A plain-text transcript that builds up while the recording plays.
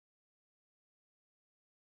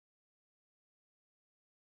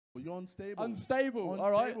You're unstable. Unstable,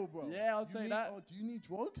 all right? Bro. Yeah, I'll say that. Oh, do you need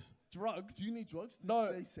drugs? Drugs? Do you need drugs to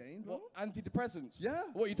stay sane, bro? What, antidepressants? Yeah.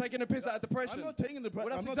 What, you taking a piss out of depression? I'm not taking the piss.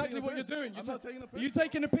 Well, that's exactly what you're doing. I'm not taking a piss. Are you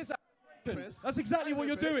taking a piss out of depression? That's exactly what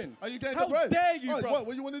you're doing. Are you getting How depressed? dare you, bro? What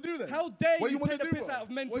do you want to do then? How dare you take the piss out of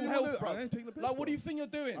mental health, bro? I ain't taking the piss, Like, what do you think you're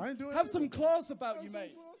doing? I ain't doing Have some class about you,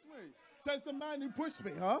 mate. Says the man who pushed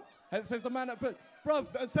me, huh? Says the man that put, bruv.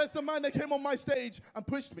 Says the man that came on my stage and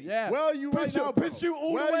pushed me. Yeah. Where are you right now, bro? Pushed you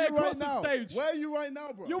all the way across the stage. Where are you right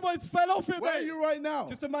now, bro? You almost fell off it, mate. Where are you right now?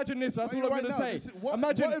 Just imagine this. That's all I'm going to say.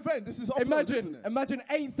 Imagine what event? This is upload, isn't it? Imagine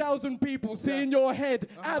 8,000 people seeing your head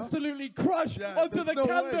absolutely crushed onto the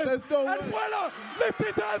canvas. There's no way. And Weller, lift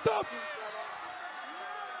his hands up.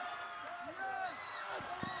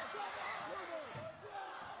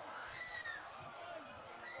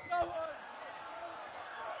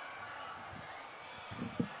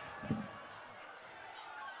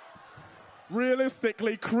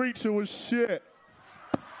 Realistically, Creature was shit.